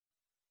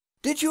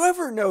Did you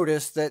ever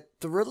notice that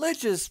the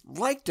religious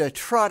like to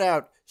trot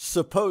out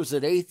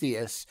supposed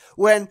atheists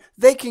when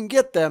they can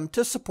get them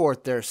to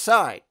support their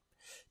side?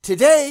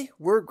 Today,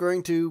 we're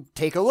going to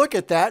take a look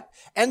at that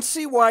and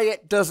see why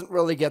it doesn't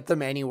really get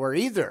them anywhere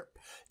either.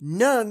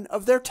 None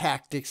of their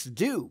tactics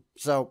do.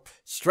 So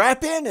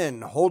strap in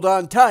and hold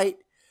on tight,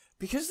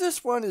 because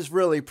this one is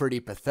really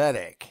pretty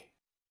pathetic.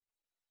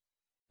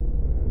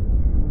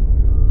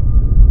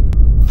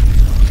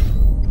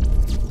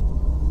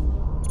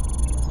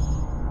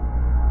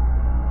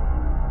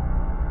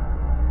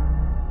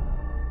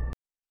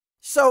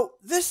 So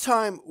this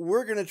time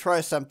we're going to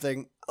try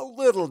something a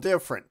little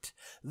different.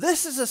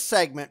 This is a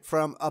segment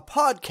from a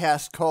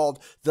podcast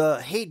called The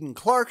Haden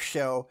Clark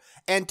Show,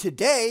 and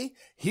today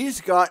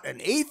he's got an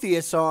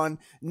atheist on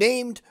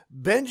named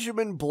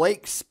Benjamin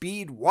Blake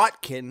Speed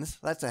Watkins.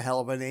 That's a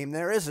hell of a name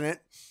there, isn't it?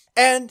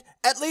 And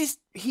at least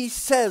he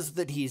says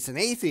that he's an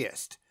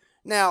atheist.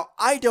 Now,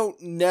 I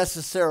don't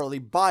necessarily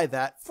buy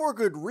that for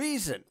good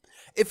reason.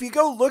 If you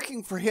go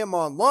looking for him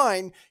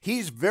online,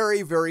 he's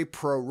very, very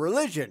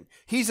pro-religion.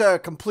 He's a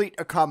complete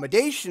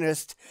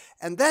accommodationist,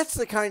 and that's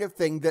the kind of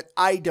thing that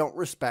I don't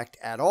respect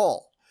at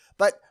all.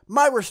 But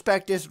my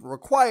respect isn't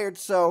required,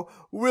 so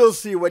we'll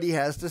see what he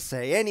has to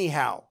say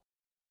anyhow.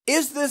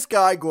 Is this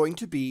guy going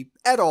to be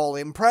at all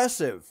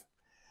impressive?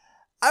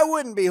 I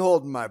wouldn't be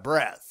holding my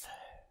breath.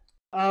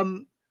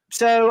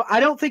 So I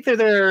don't think that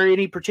there are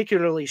any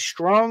particularly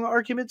strong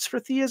arguments for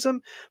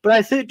theism, but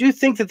I do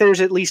think that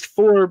there's at least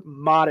 4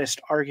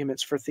 modest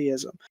arguments for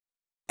theism.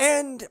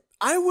 And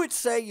I would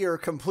say you're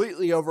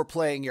completely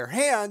overplaying your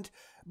hand,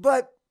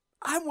 but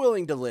I'm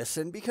willing to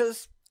listen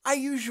because I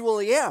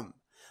usually am.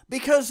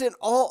 Because in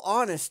all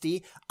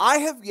honesty, I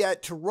have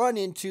yet to run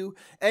into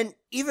an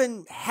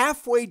even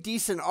halfway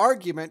decent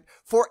argument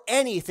for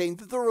anything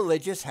that the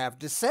religious have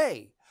to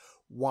say.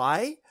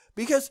 Why?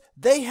 Because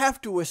they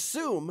have to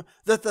assume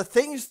that the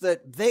things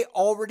that they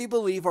already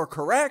believe are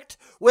correct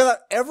without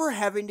ever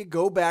having to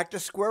go back to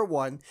square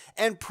one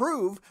and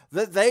prove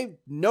that they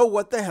know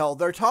what the hell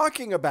they're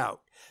talking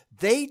about.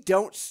 They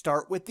don't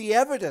start with the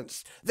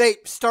evidence. They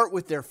start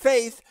with their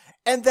faith,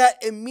 and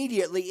that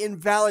immediately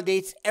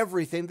invalidates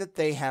everything that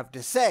they have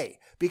to say,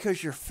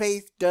 because your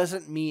faith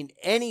doesn't mean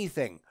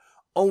anything.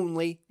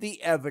 Only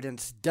the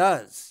evidence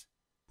does.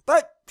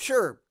 But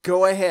sure,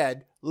 go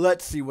ahead.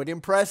 Let's see what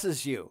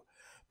impresses you.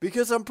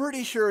 Because I'm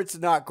pretty sure it's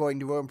not going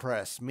to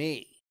impress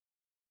me.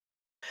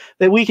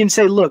 That we can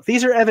say, look,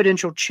 these are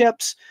evidential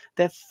chips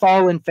that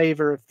fall in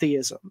favor of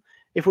theism.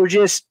 If we're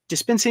just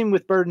dispensing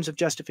with burdens of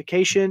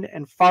justification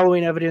and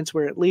following evidence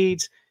where it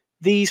leads,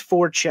 these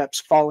 4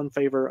 chips fall in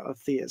favor of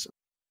theism.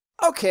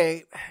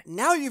 Okay,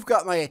 now you've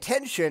got my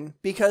attention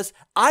because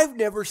I've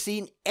never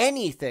seen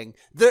anything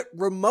that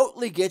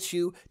remotely gets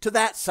you to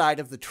that side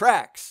of the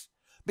tracks.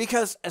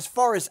 Because as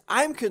far as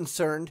I'm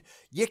concerned,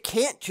 you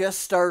can't just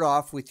start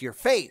off with your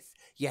faith.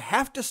 You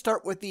have to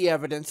start with the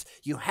evidence,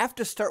 you have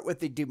to start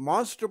with the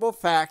demonstrable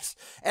facts,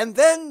 and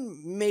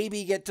then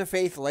maybe get to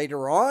faith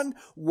later on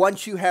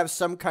once you have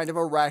some kind of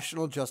a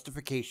rational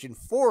justification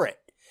for it.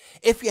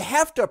 If you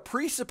have to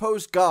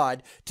presuppose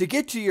God to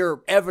get to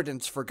your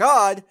evidence for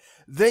God,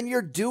 then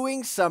you're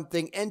doing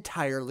something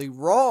entirely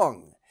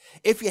wrong.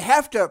 If you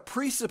have to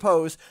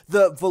presuppose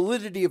the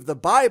validity of the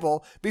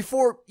Bible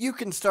before you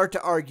can start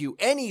to argue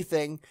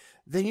anything,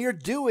 then you're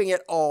doing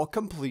it all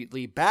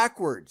completely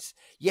backwards.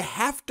 You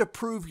have to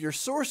prove your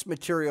source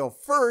material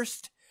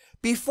first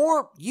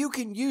before you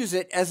can use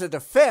it as a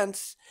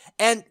defense,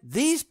 and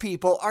these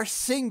people are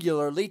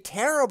singularly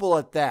terrible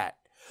at that.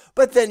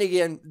 But then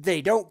again,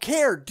 they don't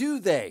care, do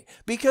they?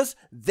 Because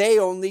they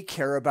only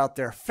care about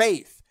their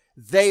faith.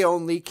 They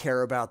only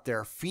care about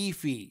their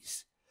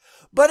fee-fees.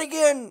 But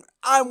again,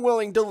 I'm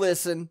willing to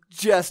listen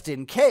just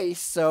in case,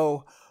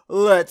 so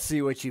let's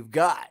see what you've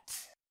got.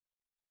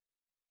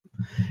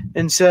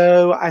 And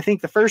so I think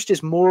the first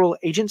is moral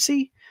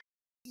agency.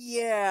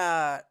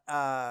 Yeah,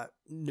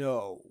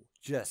 no,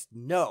 just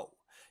no.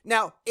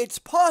 Now, it's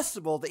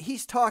possible that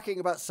he's talking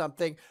about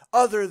something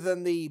other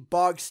than the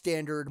bog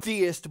standard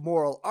theist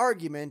moral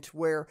argument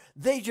where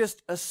they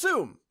just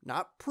assume,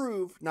 not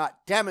prove, not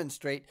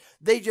demonstrate,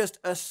 they just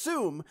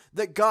assume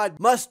that God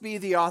must be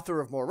the author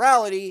of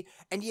morality,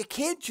 and you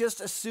can't just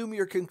assume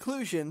your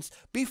conclusions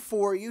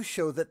before you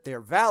show that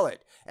they're valid.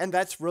 And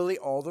that's really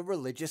all the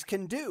religious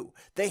can do.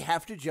 They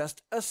have to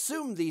just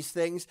assume these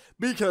things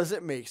because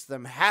it makes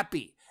them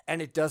happy,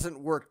 and it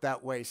doesn't work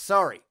that way,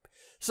 sorry.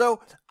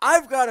 So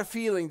I've got a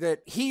feeling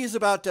that he's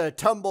about to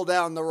tumble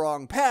down the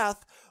wrong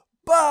path,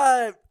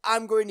 but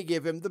I'm going to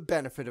give him the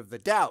benefit of the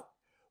doubt.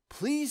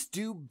 Please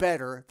do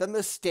better than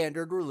the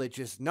standard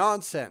religious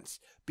nonsense,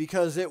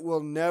 because it will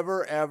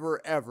never, ever,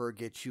 ever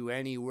get you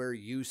anywhere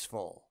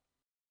useful.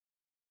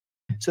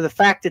 So the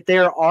fact that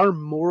there are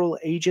moral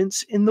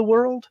agents in the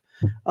world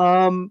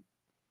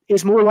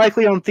is more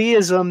likely on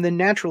theism than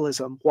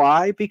naturalism.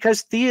 Why?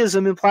 Because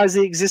theism implies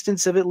the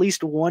existence of at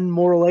least one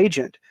moral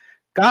agent,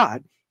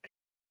 God.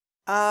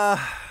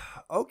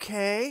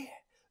 Okay.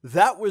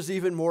 That was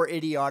even more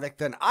idiotic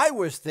than I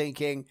was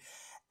thinking,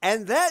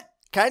 and that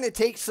kind of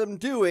takes some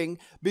doing,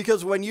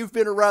 because when you've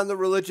been around the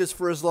religious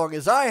for as long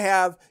as I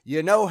have,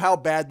 you know how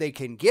bad they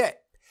can get.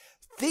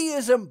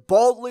 Theism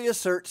boldly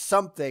asserts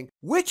something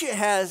which it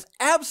has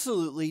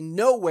absolutely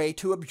no way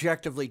to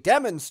objectively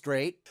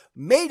demonstrate,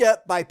 made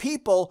up by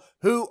people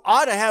who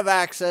ought to have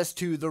access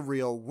to the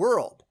real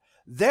world.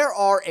 There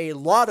are a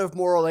lot of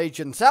moral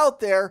agents out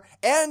there,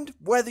 and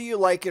whether you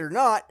like it or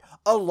not,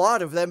 a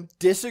lot of them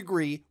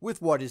disagree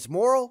with what is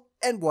moral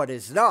and what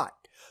is not.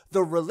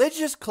 The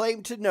religious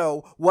claim to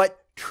know what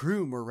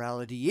true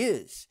morality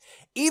is,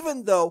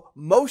 even though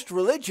most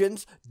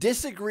religions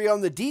disagree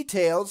on the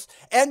details,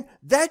 and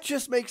that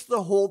just makes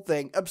the whole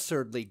thing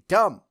absurdly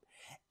dumb.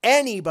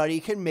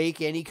 Anybody can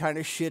make any kind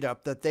of shit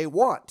up that they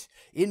want.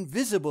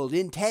 Invisible,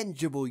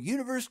 intangible,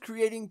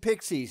 universe-creating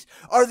pixies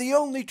are the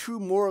only true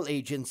moral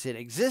agents in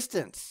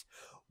existence.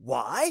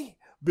 Why?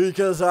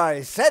 Because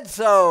I said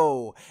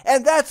so!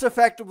 And that's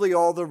effectively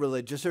all the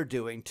religious are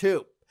doing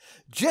too.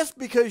 Just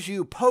because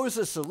you pose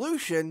a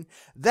solution,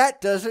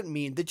 that doesn't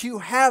mean that you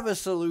have a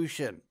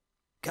solution.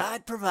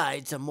 God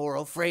provides a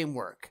moral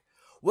framework.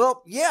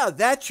 Well, yeah,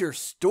 that's your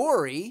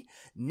story.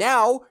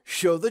 Now,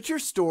 show that your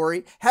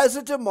story has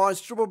a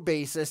demonstrable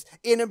basis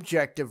in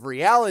objective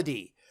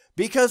reality.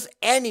 Because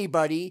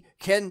anybody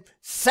can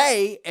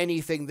say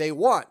anything they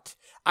want.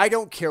 I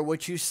don't care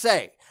what you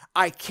say.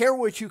 I care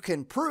what you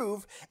can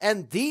prove,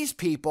 and these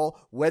people,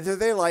 whether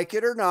they like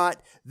it or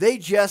not, they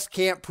just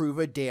can't prove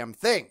a damn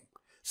thing.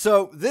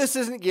 So this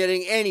isn't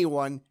getting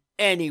anyone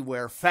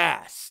anywhere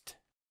fast.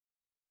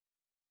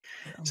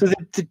 So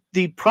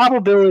the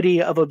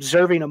probability of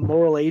observing a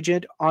moral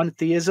agent on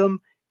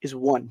theism is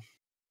 1.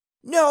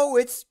 No,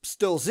 it's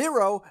still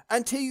 0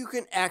 until you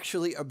can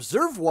actually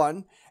observe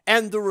one,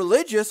 and the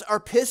religious are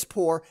piss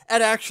poor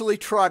at actually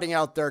trotting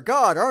out their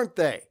God, aren't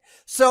they?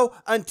 So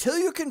until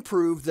you can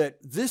prove that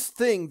this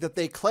thing that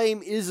they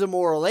claim is a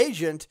moral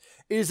agent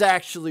is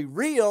actually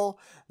real,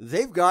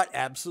 they've got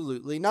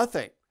absolutely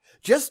nothing.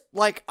 Just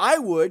like I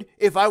would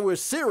if I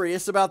was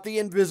serious about the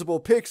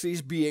invisible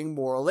pixies being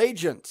moral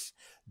agents.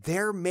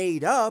 They're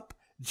made up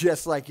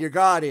just like your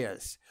God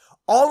is.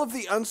 All of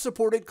the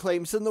unsupported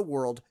claims in the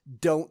world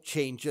don't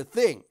change a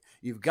thing.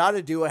 You've got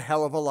to do a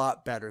hell of a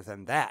lot better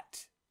than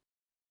that.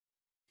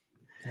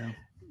 Yeah.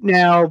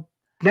 Now,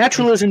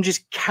 naturalism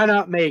just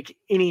cannot make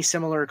any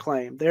similar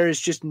claim. There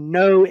is just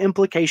no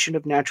implication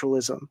of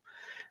naturalism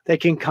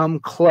that can come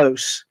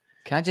close.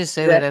 Can I just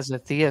say that as a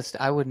theist,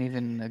 I wouldn't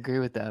even agree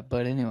with that.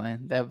 But anyway,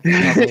 that would be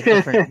a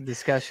different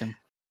discussion.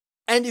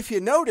 And if you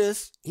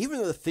notice,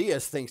 even the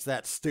theist thinks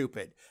that's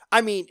stupid.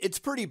 I mean, it's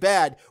pretty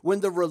bad when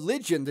the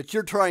religion that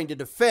you're trying to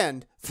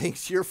defend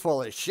thinks you're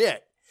full of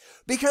shit.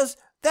 Because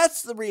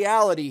that's the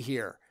reality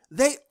here.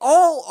 They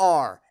all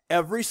are.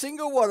 Every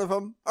single one of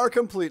them are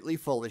completely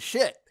full of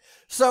shit.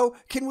 So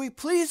can we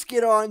please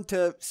get on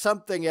to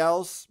something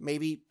else?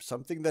 Maybe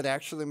something that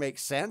actually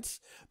makes sense?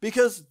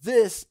 Because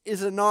this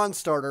is a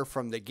non-starter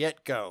from the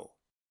get-go.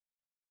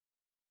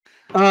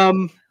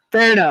 Fair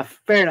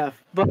enough.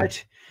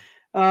 But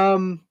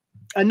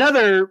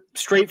another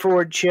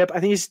straightforward chip, I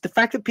think, is the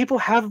fact that people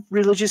have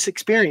religious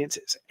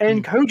experiences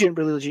and cogent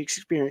religious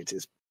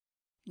experiences.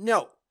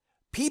 No.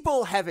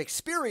 People have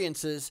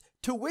experiences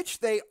to which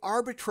they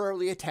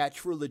arbitrarily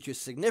attach religious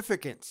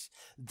significance.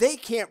 They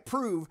can't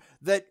prove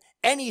that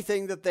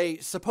anything that they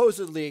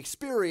supposedly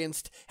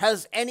experienced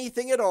has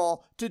anything at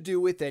all to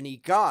do with any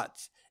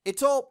gods.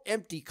 It's all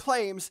empty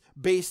claims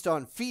based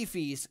on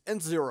fifis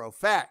and zero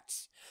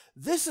facts.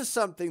 This is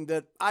something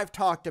that I've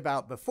talked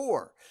about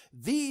before.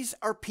 These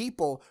are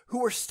people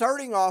who are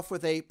starting off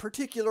with a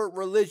particular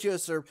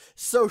religious or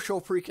social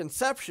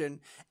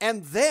preconception,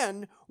 and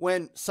then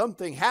when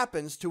something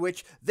happens to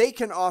which they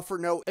can offer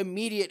no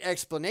immediate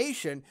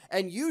explanation,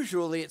 and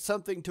usually it's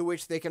something to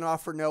which they can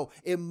offer no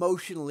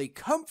emotionally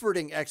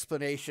comforting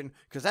explanation,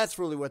 because that's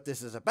really what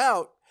this is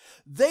about,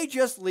 they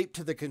just leap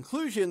to the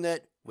conclusion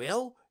that,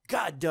 well,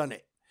 God done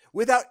it,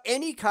 without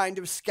any kind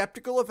of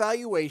skeptical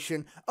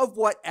evaluation of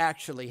what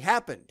actually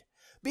happened.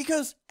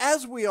 Because,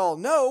 as we all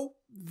know,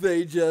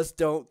 they just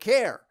don't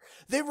care.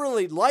 They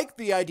really like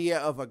the idea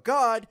of a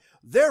God,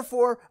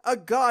 therefore a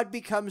God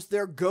becomes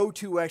their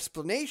go-to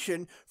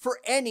explanation for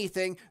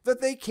anything that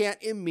they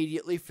can't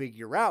immediately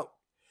figure out.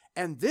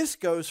 And this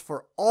goes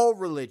for all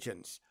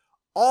religions.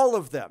 All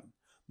of them.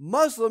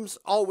 Muslims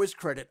always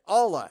credit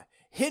Allah.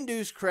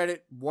 Hindus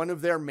credit one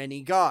of their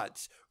many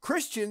gods.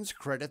 Christians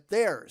credit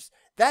theirs.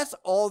 That's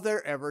all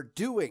they're ever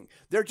doing.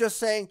 They're just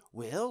saying,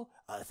 well,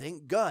 I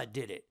think God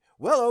did it.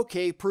 Well,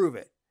 okay, prove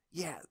it.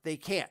 Yeah, they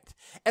can't.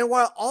 And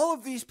while all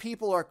of these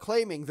people are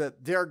claiming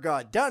that their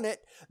God done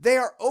it, they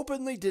are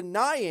openly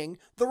denying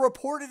the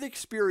reported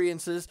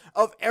experiences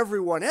of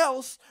everyone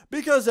else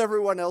because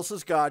everyone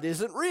else's God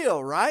isn't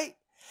real, right?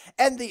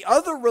 And the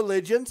other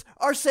religions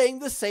are saying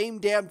the same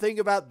damn thing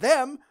about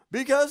them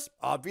because,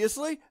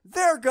 obviously,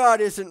 their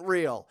God isn't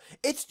real.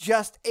 It's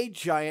just a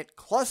giant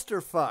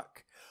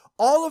clusterfuck.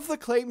 All of the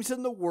claims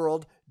in the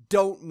world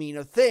don't mean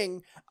a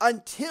thing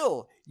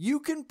until you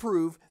can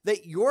prove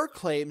that your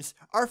claims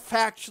are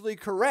factually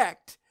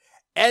correct,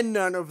 and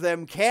none of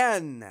them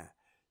can.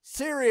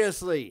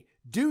 Seriously,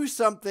 do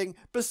something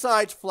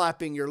besides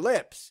flapping your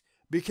lips,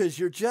 because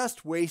you're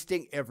just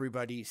wasting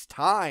everybody's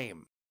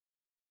time.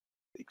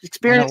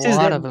 Experiences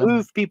that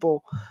move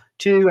people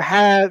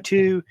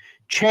to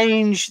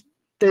change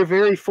their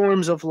very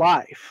forms of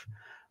life.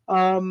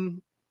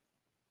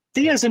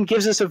 Theism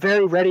gives us a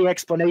very ready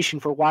explanation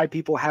for why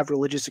people have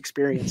religious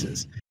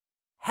experiences.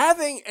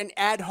 Having an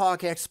ad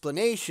hoc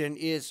explanation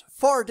is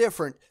far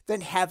different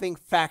than having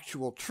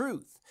factual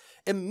truth.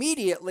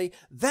 Immediately,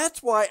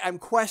 that's why I'm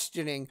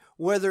questioning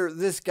whether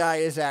this guy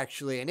is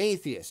actually an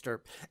atheist,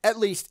 or at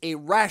least a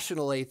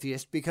rational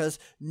atheist, because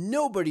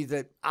nobody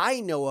that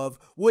I know of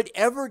would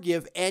ever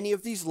give any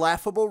of these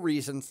laughable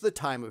reasons the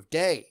time of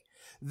day.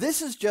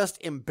 This is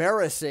just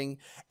embarrassing,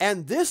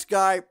 and this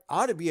guy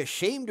ought to be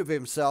ashamed of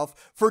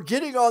himself for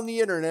getting on the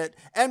internet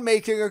and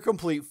making a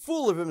complete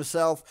fool of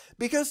himself,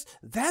 because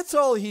that's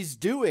all he's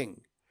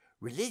doing.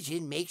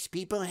 Religion makes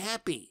people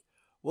happy.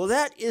 Well,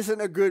 that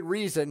isn't a good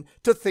reason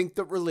to think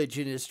that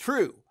religion is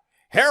true.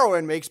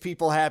 Heroin makes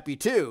people happy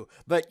too,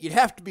 but you'd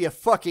have to be a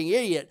fucking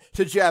idiot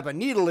to jab a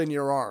needle in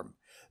your arm.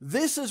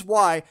 This is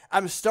why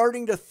I'm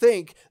starting to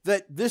think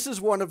that this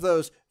is one of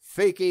those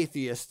fake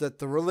atheists that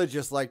the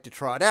religious like to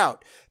trot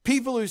out.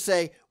 People who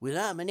say, well,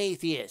 I'm an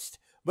atheist.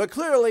 But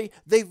clearly,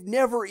 they've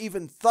never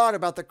even thought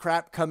about the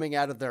crap coming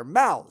out of their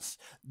mouths.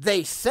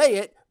 They say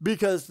it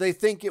because they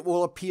think it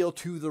will appeal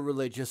to the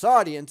religious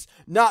audience,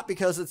 not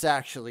because it's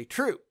actually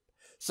true.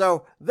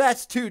 So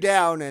that's 2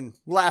 down, and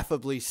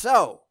laughably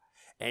so.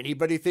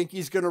 Anybody think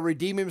he's going to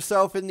redeem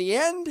himself in the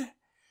end?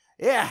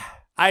 Yeah,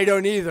 I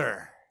don't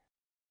either.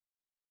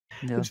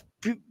 No.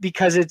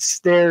 Because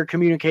they're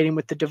communicating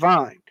with the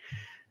divine.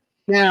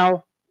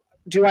 Now,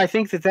 do I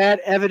think that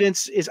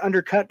evidence is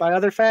undercut by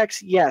other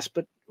facts? Yes,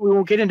 but we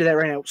won't get into that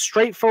right now.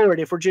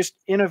 Straightforward, if we're just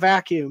in a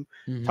vacuum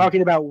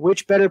talking about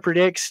which better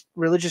predicts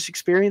religious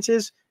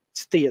experiences,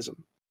 it's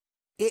theism.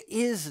 It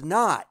is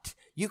not.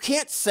 You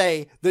can't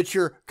say that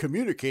you're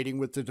communicating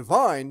with the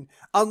divine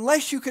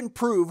unless you can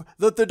prove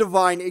that the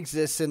divine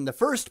exists in the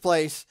first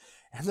place,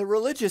 and the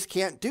religious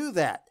can't do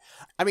that.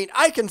 I mean,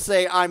 I can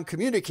say I'm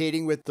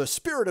communicating with the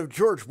spirit of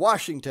George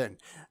Washington.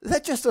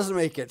 That just doesn't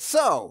make it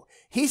so.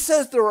 He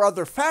says there are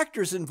other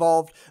factors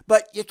involved,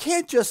 but you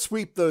can't just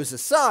sweep those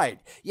aside.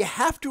 You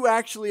have to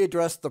actually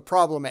address the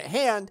problem at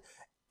hand,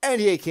 and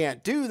he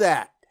can't do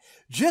that.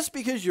 Just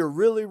because you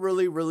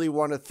really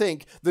want to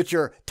think that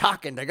you're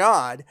talking to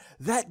God,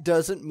 that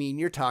doesn't mean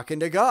you're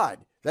talking to God.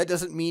 That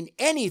doesn't mean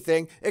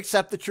anything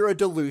except that you're a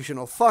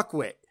delusional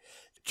fuckwit.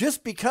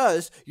 Just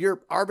because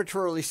you're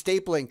arbitrarily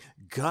stapling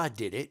 "God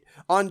did it"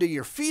 onto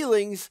your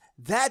feelings,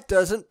 that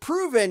doesn't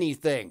prove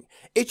anything.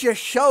 It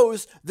just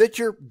shows that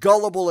you're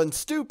gullible and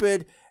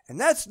stupid, and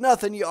that's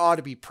nothing you ought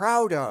to be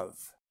proud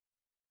of.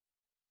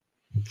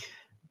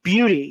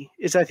 Beauty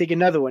is, I think,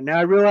 another one. Now,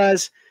 I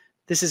realize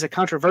this is a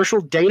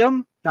controversial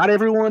datum. Not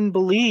everyone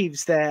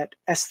believes that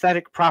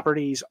aesthetic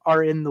properties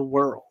are in the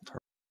world.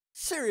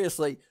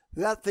 Seriously,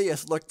 that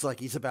theist looks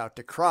like he's about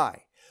to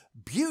cry.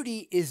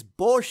 Beauty is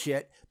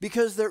bullshit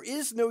because there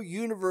is no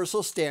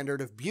universal standard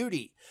of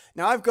beauty.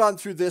 Now, I've gone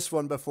through this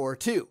one before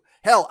too.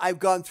 Hell, I've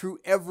gone through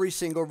every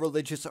single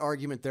religious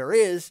argument there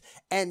is,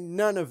 and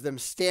none of them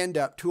stand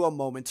up to a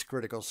moment's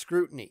critical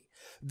scrutiny.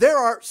 There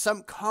are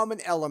some common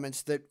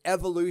elements that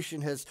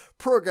evolution has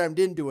programmed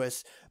into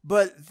us,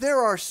 but there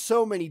are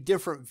so many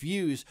different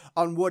views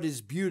on what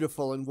is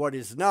beautiful and what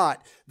is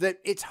not that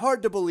it's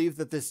hard to believe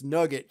that this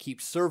nugget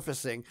keeps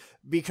surfacing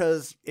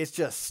because it's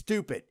just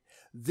stupid.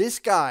 This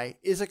guy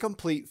is a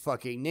complete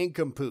fucking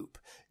nincompoop.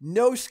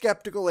 No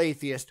skeptical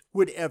atheist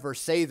would ever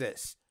say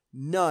this.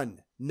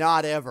 None.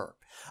 Not ever.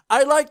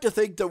 I like to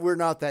think that we're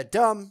not that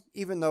dumb,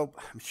 even though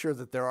I'm sure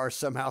that there are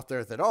some out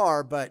there that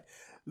are, but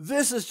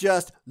this is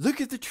just, look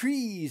at the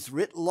trees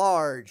writ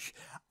large.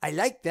 I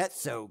like that,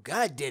 so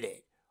God did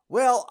it.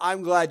 Well,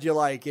 I'm glad you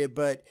like it,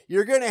 but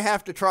you're going to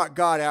have to trot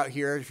God out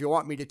here if you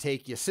want me to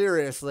take you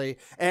seriously,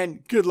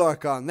 and good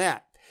luck on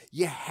that.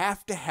 You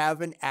have to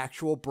have an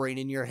actual brain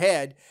in your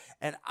head,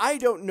 and I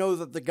don't know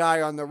that the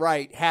guy on the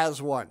right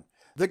has one.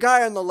 The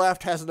guy on the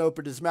left hasn't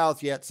opened his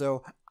mouth yet,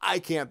 so I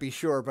can't be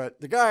sure, but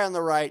the guy on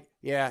the right,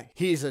 yeah,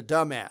 he's a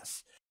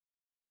dumbass.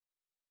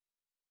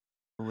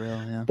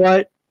 Real, yeah.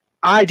 But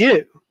I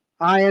do.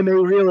 I am a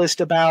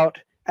realist about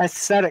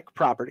aesthetic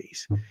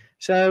properties.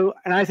 So,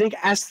 and I think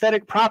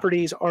aesthetic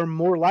properties are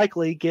more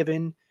likely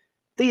given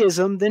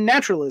theism than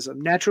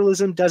naturalism.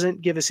 Naturalism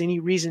doesn't give us any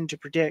reason to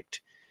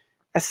predict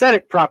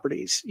aesthetic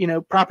properties,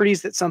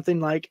 properties that something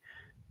like,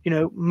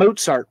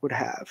 Mozart would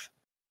have.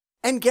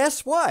 And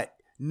guess what?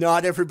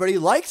 Not everybody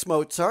likes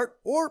Mozart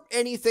or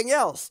anything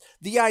else.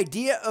 The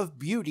idea of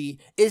beauty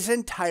is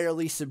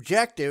entirely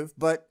subjective,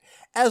 but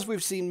as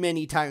we've seen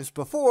many times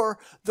before,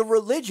 the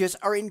religious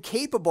are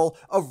incapable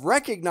of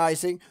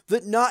recognizing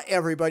that not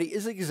everybody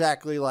is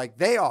exactly like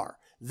they are.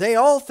 They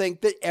all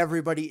think that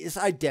everybody is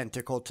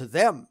identical to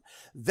them.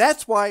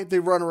 That's why they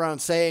run around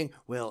saying,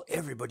 well,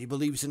 everybody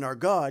believes in our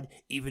God,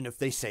 even if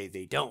they say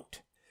they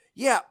don't.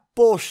 Yeah,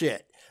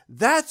 bullshit.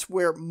 That's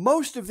where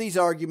most of these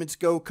arguments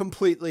go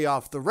completely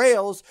off the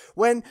rails,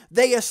 when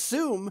they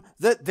assume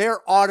that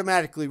they're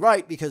automatically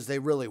right because they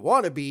really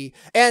want to be,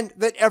 and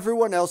that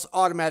everyone else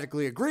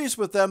automatically agrees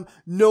with them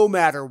no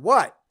matter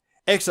what.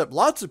 Except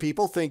lots of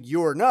people think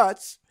you're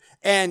nuts,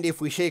 and if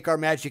we shake our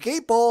magic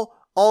 8-ball,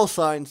 all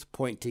signs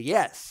point to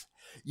yes.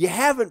 You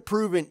haven't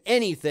proven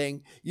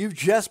anything, you've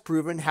just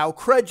proven how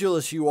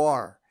credulous you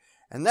are.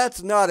 And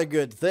that's not a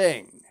good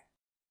thing.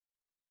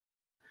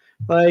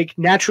 Like,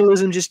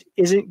 naturalism just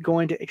isn't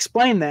going to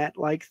explain that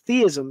like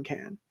theism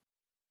can.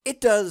 It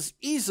does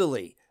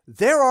easily.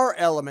 There are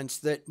elements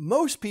that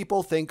most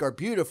people think are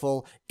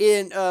beautiful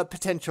in a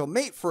potential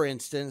mate, for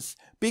instance,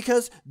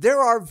 because there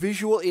are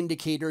visual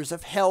indicators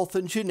of health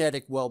and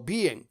genetic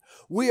well-being.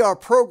 We are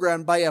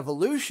programmed by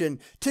evolution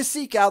to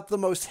seek out the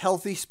most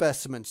healthy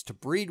specimens to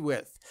breed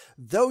with.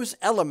 Those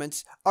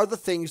elements are the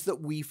things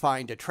that we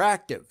find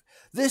attractive.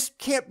 This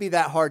can't be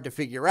that hard to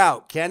figure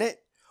out, can it?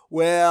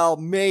 Well,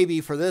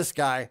 maybe for this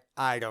guy,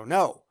 I don't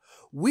know.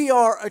 We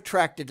are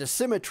attracted to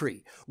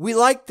symmetry. We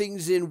like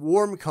things in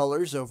warm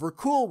colors over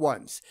cool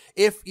ones.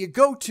 If you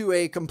go to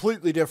a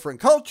completely different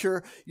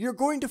culture, you're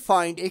going to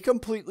find a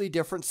completely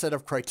different set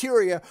of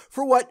criteria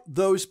for what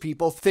those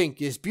people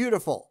think is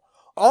beautiful.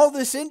 All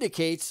this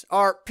indicates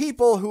are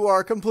people who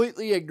are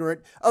completely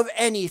ignorant of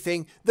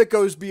anything that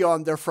goes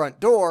beyond their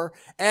front door,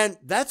 and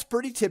that's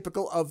pretty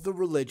typical of the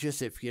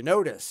religious if you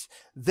notice.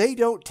 They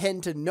don't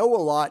tend to know a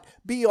lot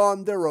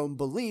beyond their own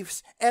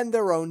beliefs and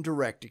their own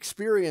direct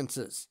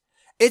experiences.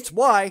 It's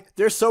why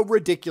they're so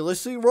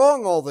ridiculously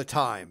wrong all the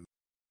time.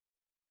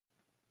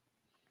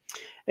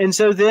 And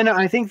so then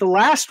I think the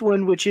last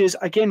one, which is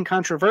again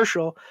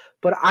controversial,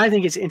 but I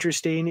think it's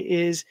interesting,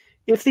 is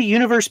if the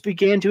universe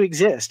began to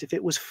exist, if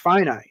it was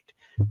finite.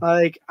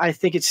 Like, I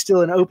think it's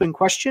still an open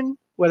question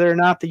whether or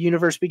not the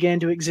universe began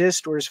to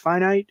exist or is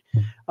finite.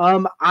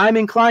 I'm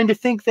inclined to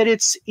think that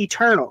it's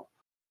eternal.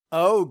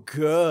 Oh,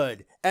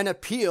 good. An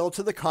appeal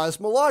to the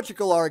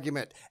cosmological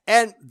argument.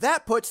 And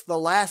that puts the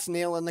last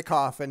nail in the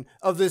coffin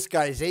of this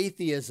guy's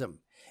atheism.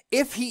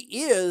 If he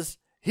is,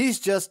 he's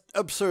just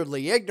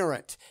absurdly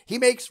ignorant. He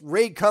makes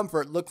Ray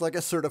Comfort look like a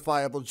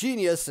certifiable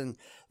genius, and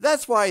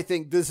that's why I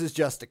think this is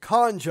just a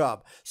con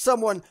job.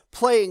 Someone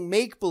playing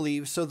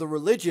make-believe so the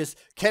religious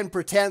can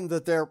pretend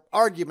that their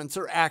arguments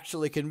are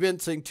actually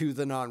convincing to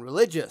the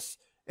non-religious.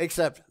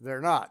 Except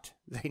they're not.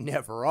 They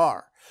never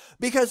are.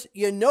 Because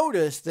you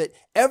notice that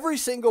every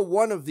single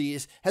one of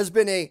these has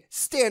been a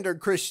standard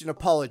Christian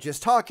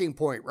apologist talking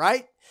point,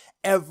 right?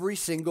 Every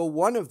single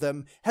one of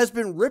them has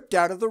been ripped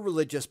out of the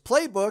religious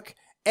playbook,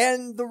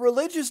 and the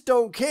religious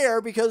don't care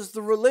because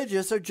the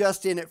religious are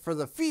just in it for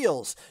the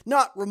feels,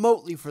 not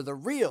remotely for the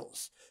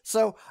reals.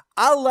 So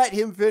I'll let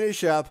him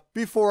finish up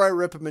before I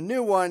rip him a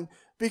new one,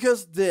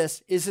 because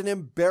this is an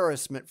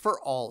embarrassment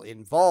for all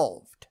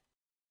involved.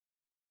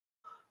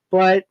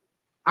 But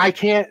I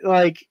can't,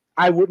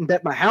 I wouldn't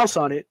bet my house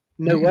on it.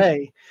 No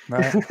way.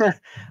 Right.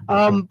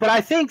 But I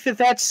think that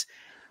that's,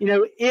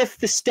 if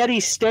the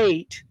steady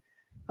state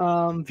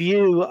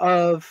view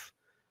of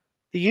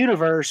the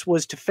universe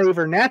was to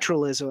favor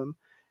naturalism,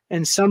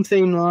 and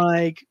something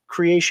like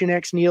creation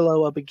ex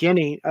nihilo, a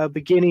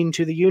beginning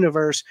to the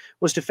universe,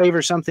 was to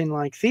favor something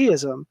like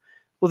theism,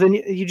 well, then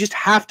you just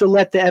have to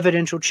let the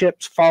evidential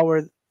chips fall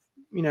where,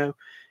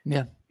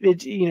 Yeah.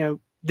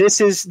 this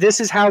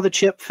is how the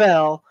chip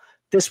fell.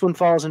 This one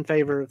falls in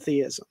favor of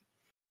theism.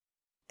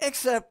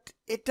 Except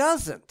it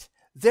doesn't.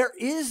 There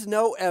is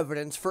no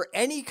evidence for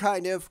any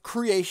kind of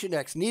creation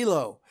ex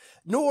nihilo,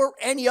 nor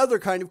any other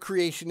kind of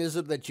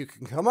creationism that you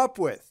can come up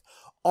with.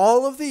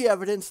 All of the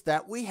evidence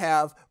that we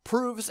have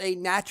proves a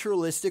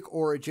naturalistic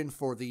origin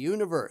for the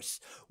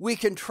universe. We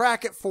can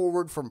track it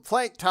forward from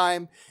Planck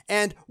time,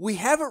 and we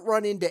haven't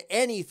run into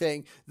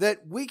anything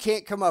that we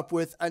can't come up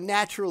with a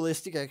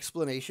naturalistic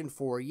explanation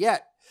for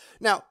yet.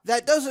 Now,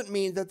 that doesn't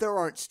mean that there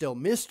aren't still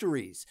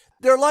mysteries.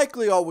 There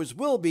likely always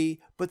will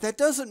be, but that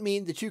doesn't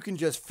mean that you can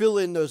just fill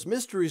in those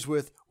mysteries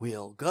with,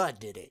 well, God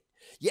did it.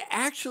 You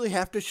actually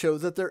have to show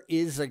that there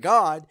is a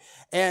God,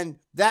 and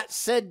that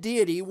said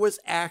deity was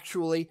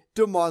actually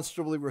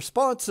demonstrably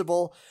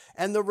responsible,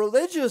 and the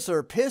religious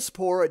are piss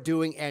poor at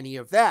doing any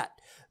of that.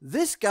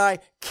 This guy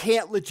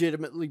can't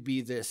legitimately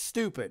be this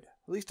stupid.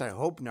 At least I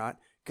hope not.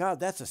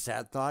 God, that's a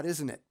sad thought,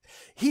 isn't it?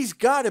 He's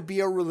got to be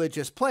a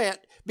religious plant,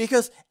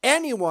 because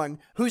anyone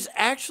who's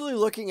actually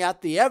looking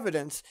at the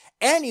evidence,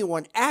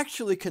 anyone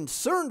actually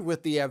concerned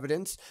with the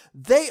evidence,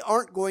 they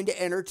aren't going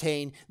to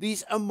entertain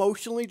these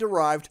emotionally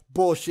derived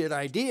bullshit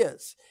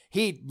ideas.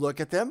 He'd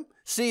look at them,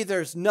 see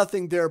there's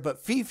nothing there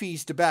but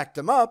fifis to back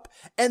them up,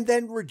 and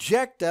then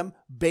reject them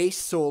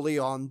based solely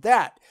on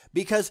that.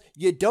 Because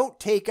you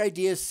don't take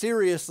ideas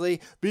seriously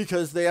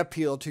because they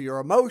appeal to your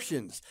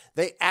emotions.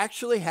 They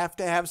actually have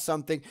to have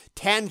something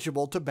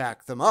tangible to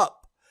back them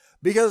up.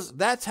 Because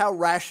that's how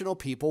rational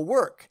people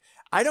work.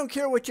 I don't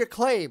care what you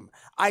claim.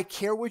 I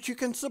care what you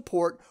can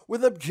support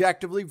with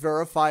objectively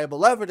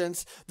verifiable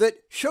evidence that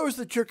shows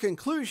that your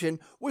conclusion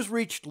was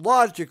reached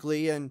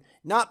logically and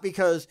not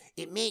because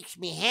it makes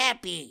me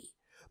happy.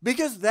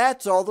 Because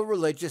that's all the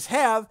religious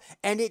have,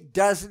 and it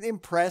doesn't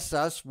impress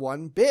us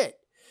one bit.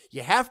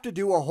 You have to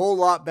do a whole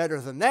lot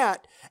better than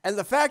that, and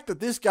the fact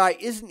that this guy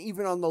isn't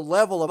even on the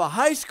level of a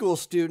high school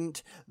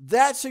student,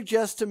 that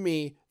suggests to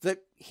me that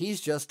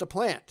he's just a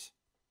plant.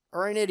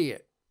 Or an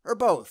idiot. Or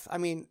both. I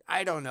mean,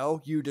 I don't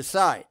know, you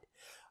decide.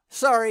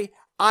 Sorry,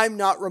 I'm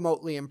not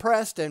remotely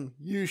impressed, and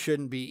you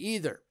shouldn't be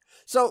either.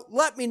 So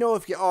let me know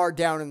if you are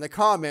down in the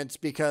comments,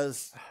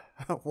 because,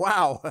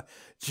 wow,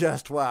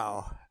 just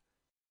wow.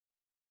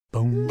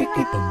 Boom, boom,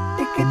 boom,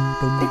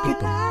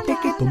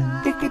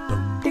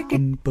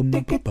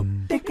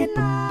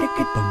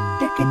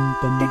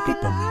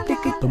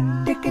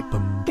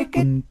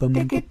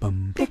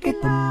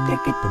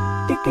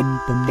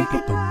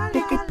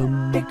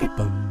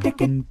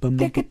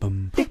 boom, boom,